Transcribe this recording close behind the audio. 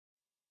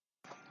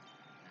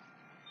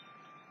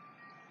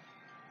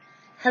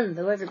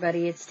Hello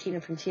everybody, it's Tina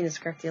from Tina's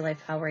Crafty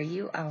Life. How are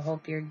you? I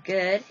hope you're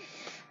good.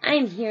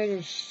 I'm here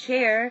to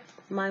share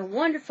my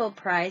wonderful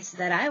prize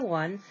that I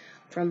won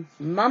from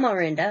Mama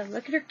Rinda.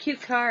 Look at her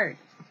cute card.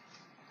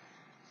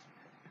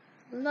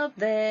 Love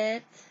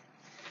it.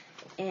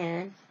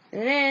 And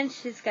then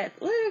she's got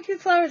little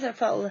cute flowers that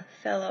fell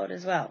out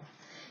as well.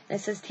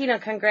 And it says, Tina,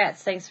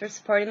 congrats. Thanks for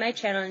supporting my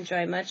channel.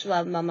 Enjoy. Much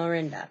love, Mama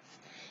Rinda.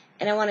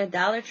 And I won a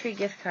Dollar Tree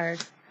gift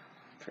card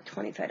for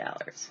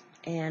 $25.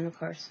 And, of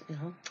course, you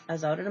know, I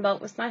was out and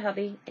about with my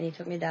hubby, and he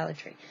took me to Dollar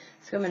Tree.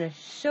 So I'm going to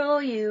show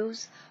you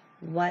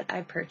what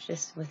I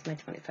purchased with my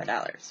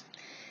 $25.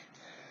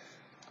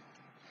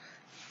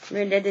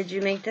 Rinda, did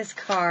you make this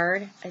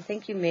card? I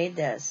think you made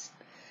this.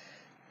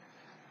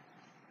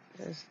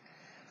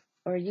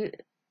 Or you...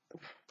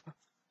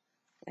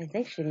 I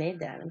think she made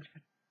that. It's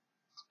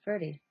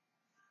pretty.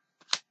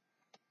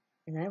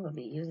 And I will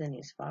be using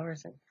these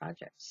flowers in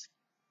projects.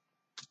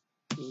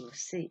 You'll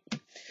see.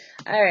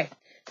 Alright,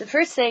 the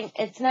first thing,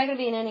 it's not going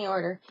to be in any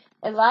order.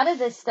 A lot of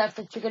this stuff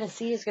that you're going to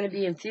see is going to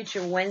be in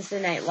future Wednesday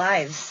night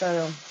lives,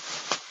 so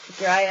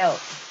keep your eye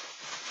out.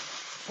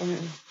 And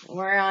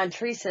we're on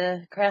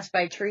Crafts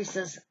by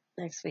Tereasa's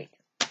next week.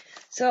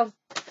 So,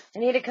 I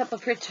need a couple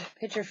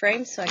picture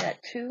frames, so I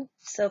got 2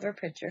 silver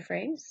picture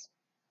frames.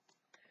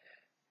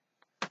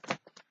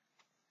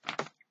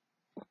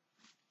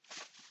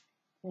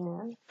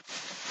 And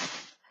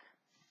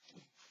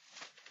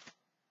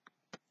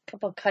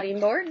couple cutting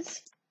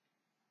boards.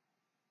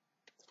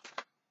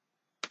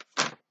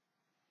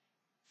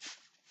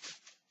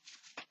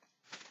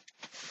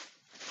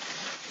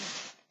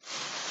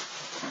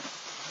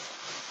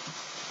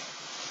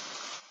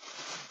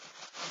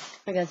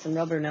 I got some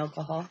rubber and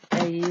alcohol.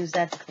 I use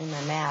that to clean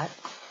my mat.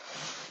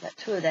 Got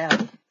 2 of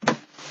them.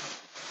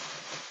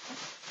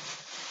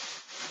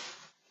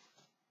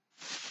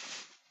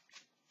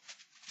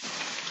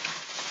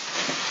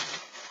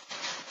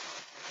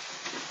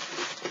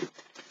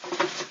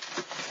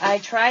 I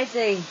tried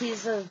the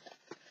adhesive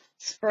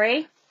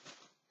spray,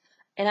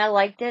 and I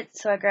liked it,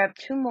 so I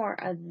grabbed 2 more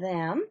of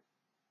them.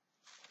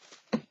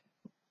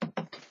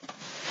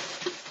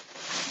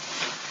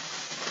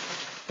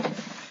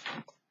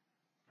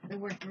 It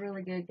worked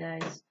really good,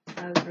 guys.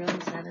 I was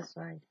really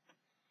satisfied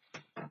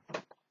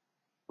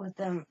with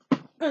them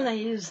when I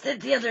used it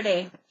the other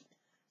day.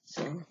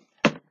 So,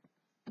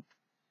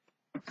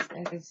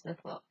 I can stuff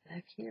up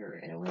back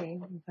here right away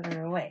and put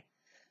her away.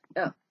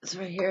 Oh, it's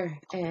right here,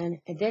 and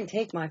it didn't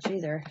take much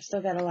either.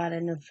 Still got a lot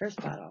in the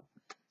first bottle.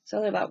 It's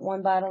only about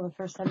 1 bottle the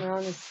first time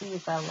around to see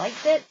if I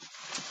liked it.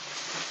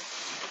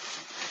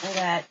 I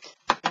got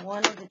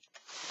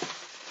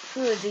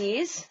 2 of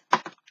these.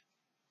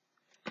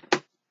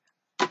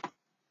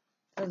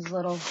 Those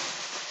little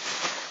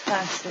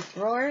plastic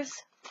drawers.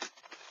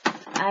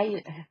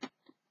 I'm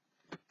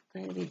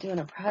going to be doing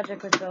a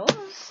project with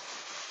those.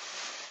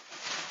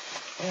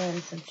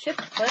 And some chip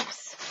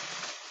clips.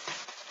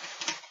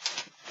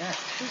 Got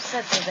 2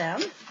 sets of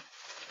them.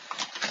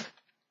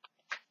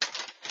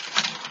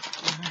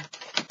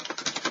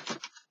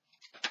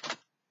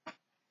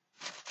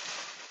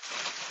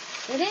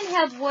 They didn't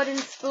have wooden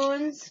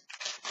spoons,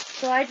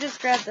 so I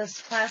just grabbed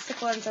those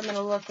plastic ones. I'm going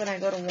to look when I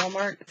go to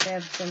Walmart if they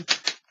have some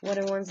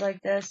wooden ones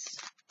like this.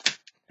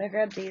 I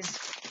grabbed these.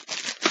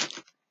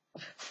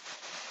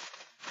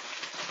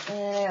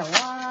 And I got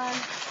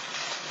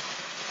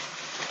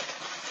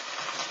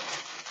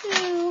 1,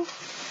 2.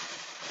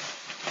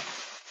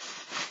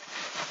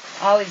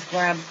 I always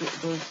grab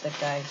glue stick,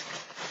 guys.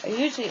 I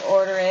usually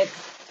order it.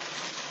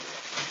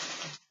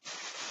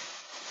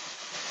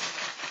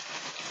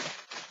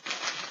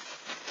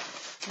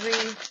 3.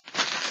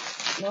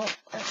 Nope,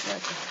 that's not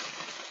it.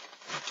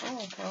 Oh,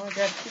 I only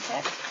grabbed 2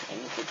 packs. I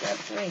need to grab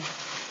 3.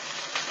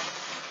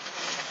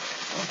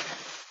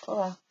 Oh,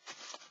 well.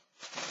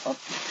 Oh,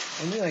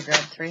 I knew I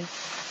grabbed 3.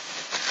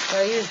 So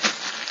I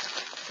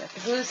got the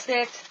glue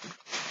stick.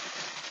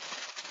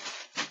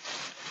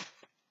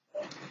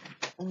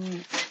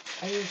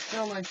 I use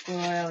so much glue,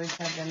 I always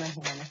have them in my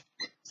hand.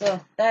 So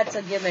that's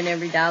a given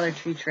every Dollar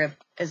Tree trip,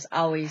 is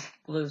always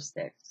glue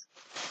sticks.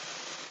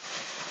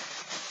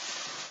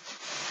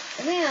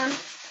 And then,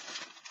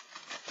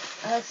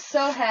 I was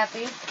so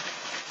happy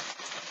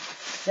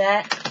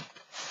that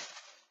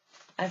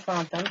I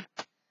found them.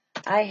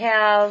 I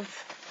have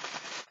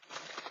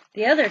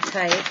the other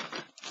type,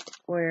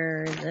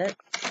 where is it?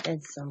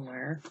 It's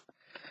somewhere,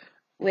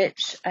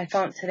 which I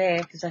found today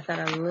because I thought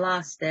I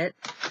lost it.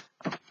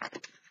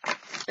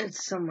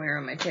 It's somewhere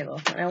on my table.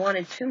 And I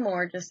wanted 2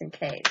 more just in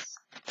case.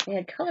 They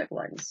had colored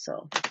ones,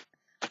 so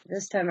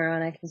this time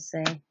around I can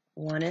say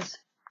this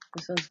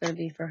one's going to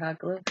be for hot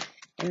glue,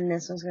 and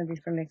this one's going to be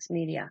for mixed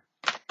media.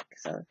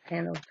 Because the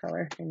handle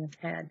color and the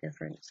pad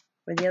difference.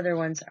 Where the other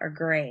ones are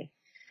gray.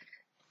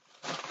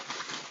 I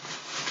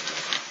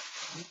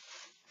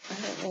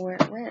don't know where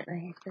it went.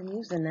 I've been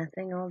using that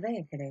thing all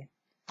day today.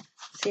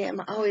 See,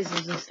 I'm always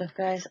using stuff,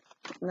 guys.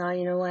 Now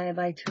you know why I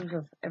buy 2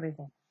 of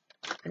everything.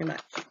 Pretty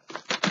much.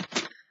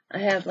 I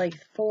have like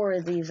 4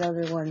 of these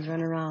other ones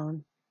running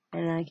around,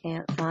 and I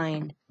can't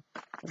find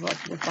was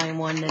lucky to find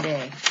one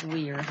today. It's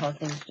weird how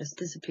things just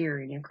disappear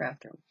in your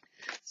craft room.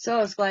 So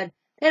I was glad.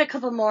 They had a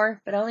couple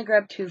more, but I only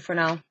grabbed 2 for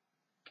now.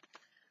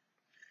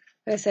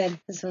 Like I said,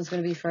 this one's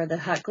going to be for the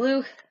hot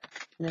glue,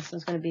 and this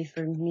one's going to be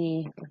for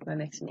me with my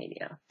mixed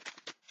media.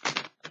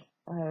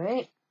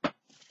 Alright.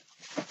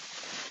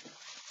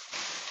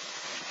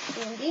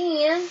 And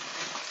then,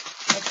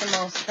 like the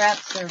most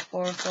scraps, they're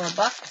for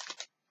 $4.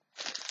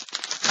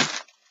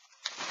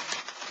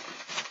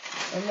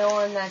 And no,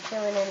 I'm not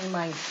killing any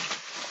mice.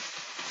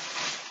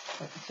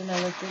 It's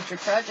another future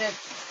project.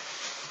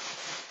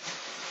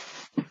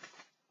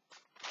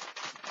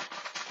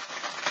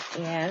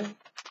 And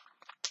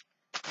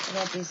I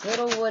got these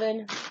little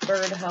wooden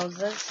bird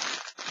houses.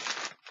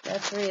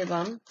 Got 3 of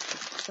them.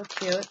 So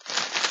cute.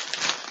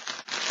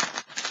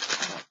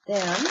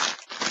 Got them.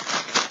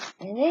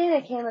 And then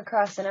I came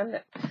across, and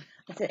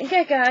I think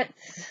I got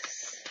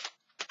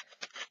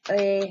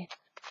a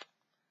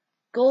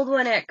gold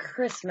one at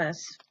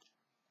Christmas.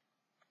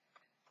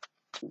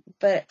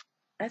 But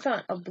I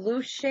found a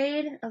blue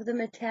shade of the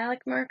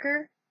metallic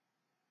marker.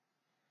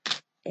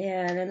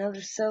 And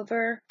another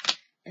silver.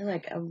 And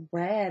like a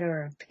red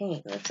or a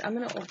pink. I'm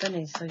going to open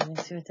these so you can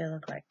see what they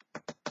look like.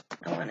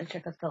 I want to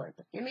check out the color.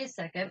 But give me a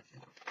second.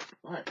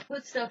 Let's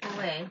put stuff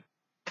away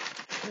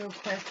real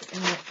quick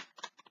in the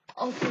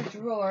outer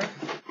drawer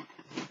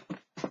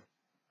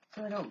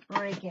so I don't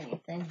break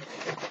anything.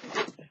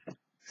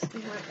 We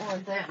wouldn't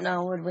want that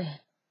now, would we?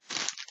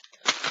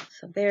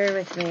 So bear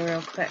with me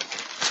real quick.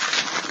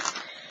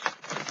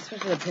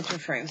 Especially the picture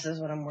frames is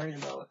what I'm worried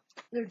about.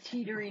 They're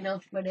teetering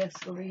off my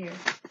desk over here.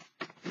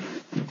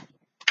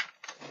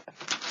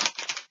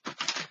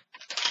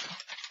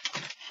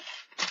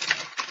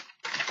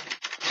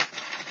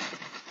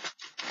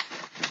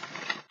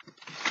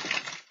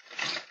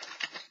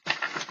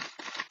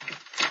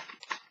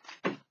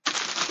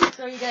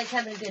 So you guys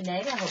having a good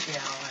night? I hope you're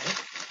alright.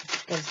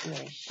 Gives me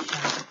a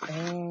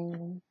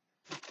shopping.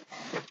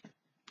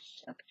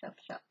 Shop, shop,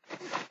 shop.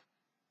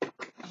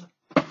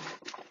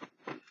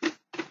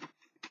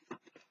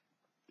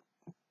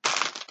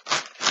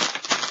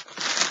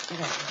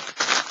 Okay.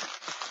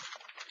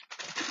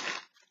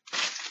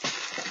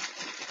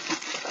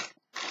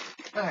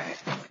 Alright.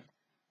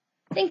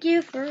 Thank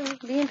you for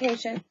being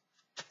patient.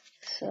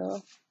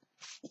 So,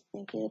 let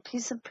me get a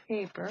piece of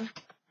paper.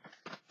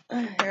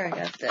 Here, I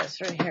got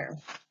this right here.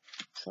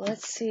 So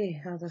let's see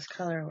how this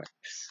color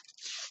works.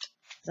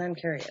 Because I'm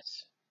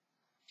curious.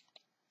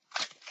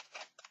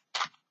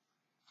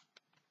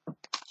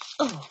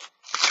 Oh.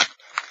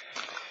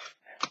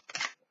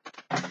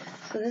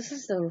 So this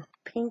is the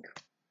pink.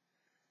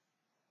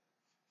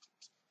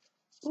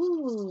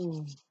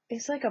 Ooh.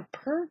 It's like a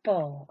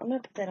purple. I'm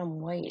going to put that on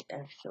white,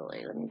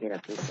 actually. Let me get a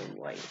piece of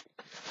white.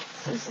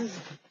 This is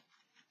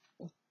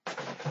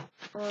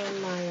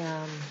on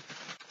my,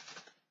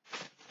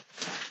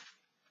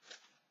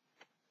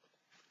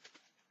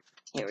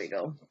 here we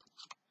go.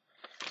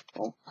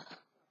 Oh.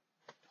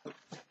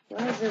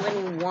 Why is it when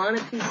you want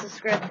a piece of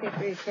scrap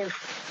paper, you can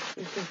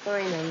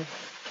find them?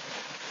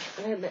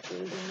 I bet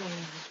you do.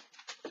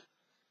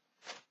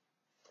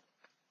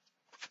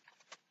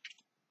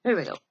 There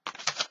we go.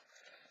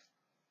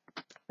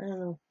 I don't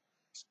know.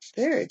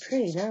 Very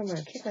pretty. Now I'm going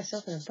to kick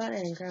myself in the butt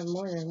and grab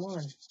more than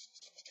one.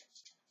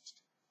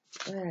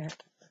 Look at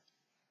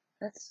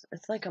that.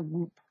 It's like a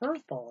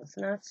purple. It's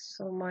not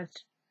so much,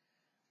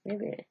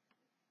 maybe,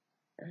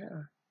 I don't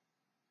know.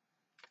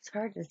 It's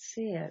hard to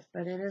see it,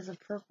 but it is a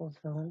purple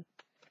tone.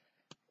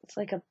 It's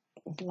like a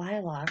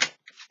lilac.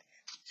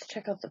 Let's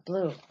check out the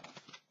blue.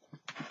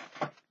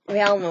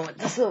 We all know what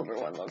the silver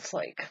one looks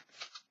like.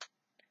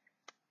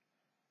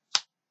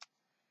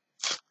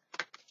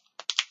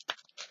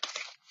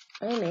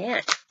 Oh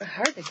man,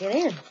 hard to get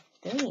in.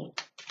 Dang.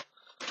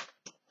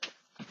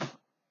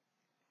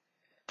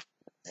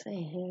 Let's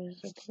see,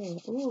 here's the blue.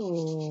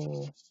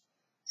 Ooh.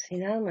 See,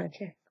 now I'm going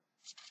to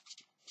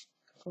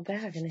go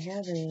back and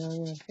have it, and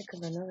I'm going to pick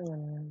up another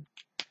one.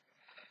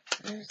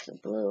 There's the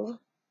blue.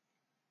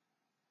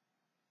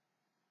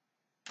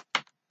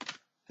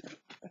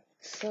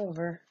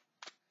 Silver.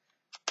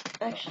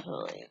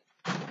 Actually,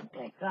 I think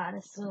I got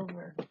a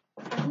silver.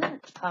 I'm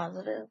not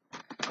positive.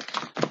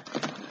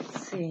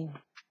 Let's see.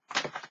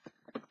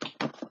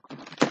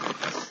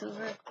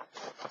 Silver.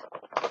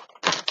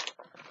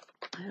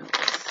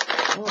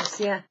 Oh,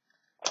 see,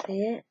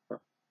 see it?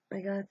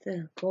 I got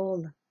the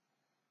gold.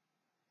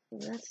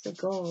 That's the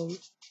gold.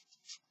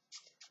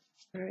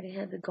 I already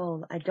had the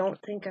gold. I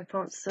don't think I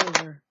found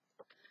silver.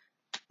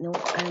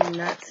 Nope, I'm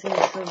not seeing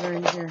silver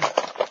in here.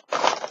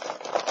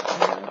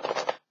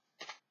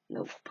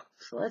 Nope.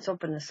 So let's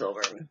open the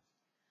silver.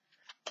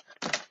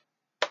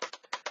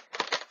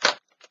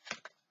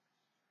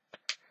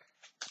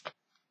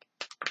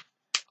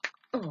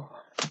 Oh.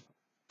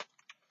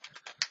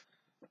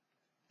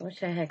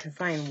 Wish I could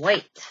find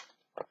white.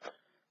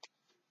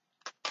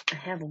 I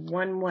have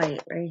one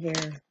white right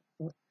here.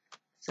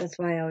 So that's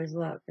why I always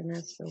look. And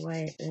that's the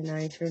white. And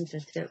I turned the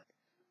tip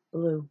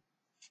blue.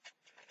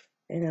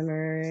 And I'm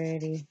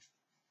already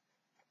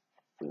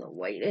the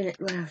white in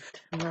it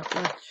left. Not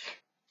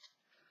much.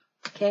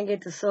 can't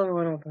get the silver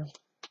one open.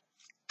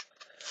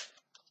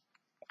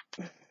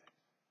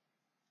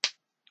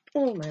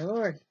 Oh my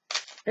lord.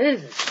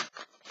 Jesus.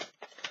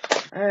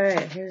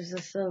 Alright, here's the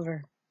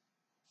silver.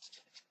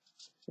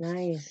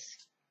 Nice.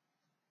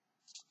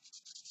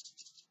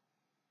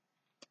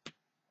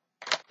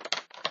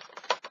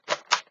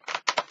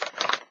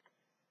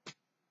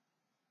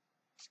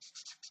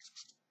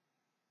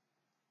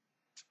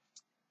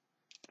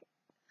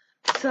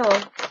 So,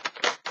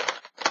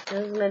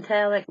 those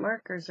metallic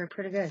markers are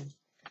pretty good.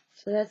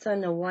 So that's on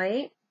the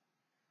white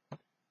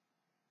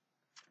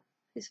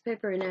piece of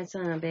paper, and that's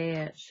on a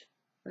beige.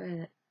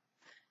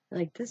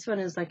 Like this one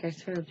is like I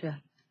told you,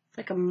 it's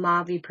like a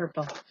mauvey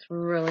purple. It's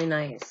really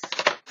nice.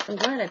 I'm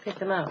glad I picked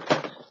them out.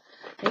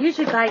 I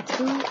usually buy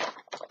 2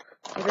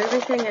 of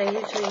everything. I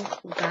usually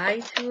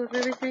buy 2 of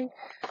everything,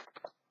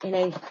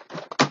 and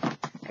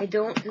I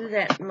don't do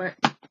that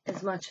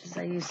as much as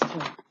I used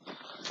to,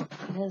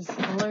 because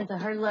I learned the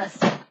hard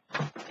lesson.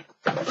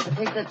 I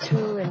picked up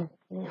 2 and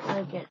I didn't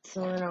like it,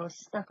 so then I was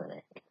stuck with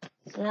it.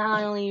 So now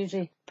I only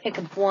usually pick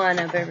up 1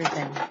 of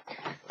everything,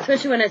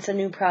 especially when it's a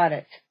new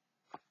product,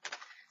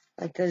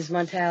 like those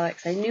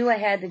metallics. I knew I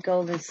had the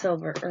gold and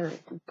silver, or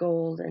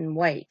gold and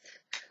white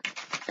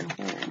at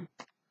home.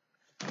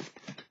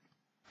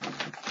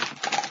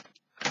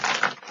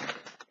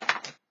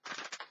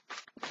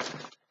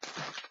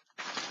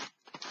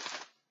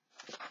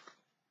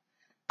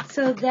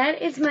 So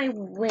that is my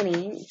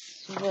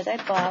winnings, what I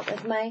bought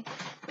with my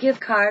gift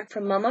card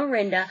from Mama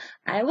Rinda.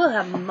 I will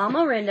have Mama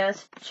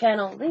Rinda's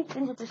channel linked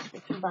in the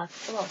description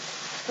box below.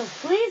 So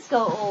please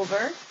go over,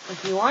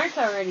 if you aren't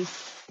already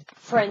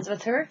friends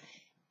with her,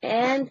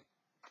 and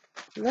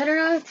let her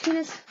know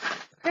Tina's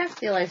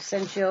Crafty Life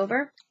sent you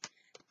over.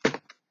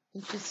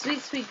 She's a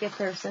sweet, sweet gift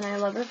person. I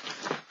love her.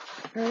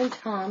 Her and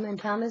Tom. And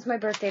Tom is my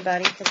birthday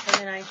buddy, because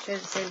him and I share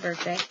the same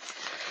birthday.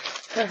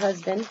 Her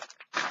husband.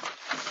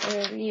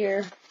 Every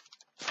year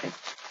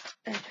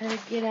I try to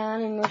get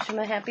on and wish him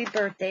a happy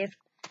birthday.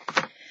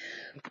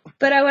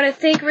 But I want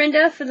to thank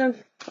Rinda for the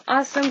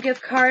awesome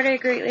gift card. I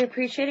greatly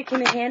appreciate it. It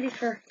came in handy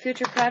for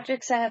future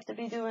projects I have to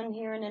be doing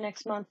here in the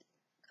next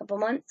couple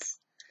months.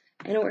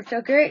 And it worked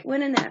out great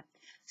winning that.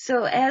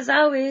 So as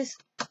always,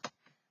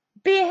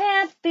 be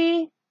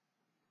happy,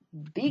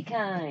 be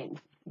kind,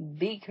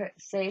 be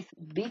safe,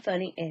 be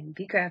funny, and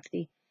be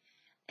crafty.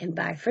 And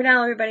bye for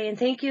now, everybody. And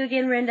thank you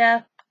again,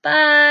 Rinda.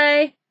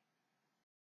 Bye.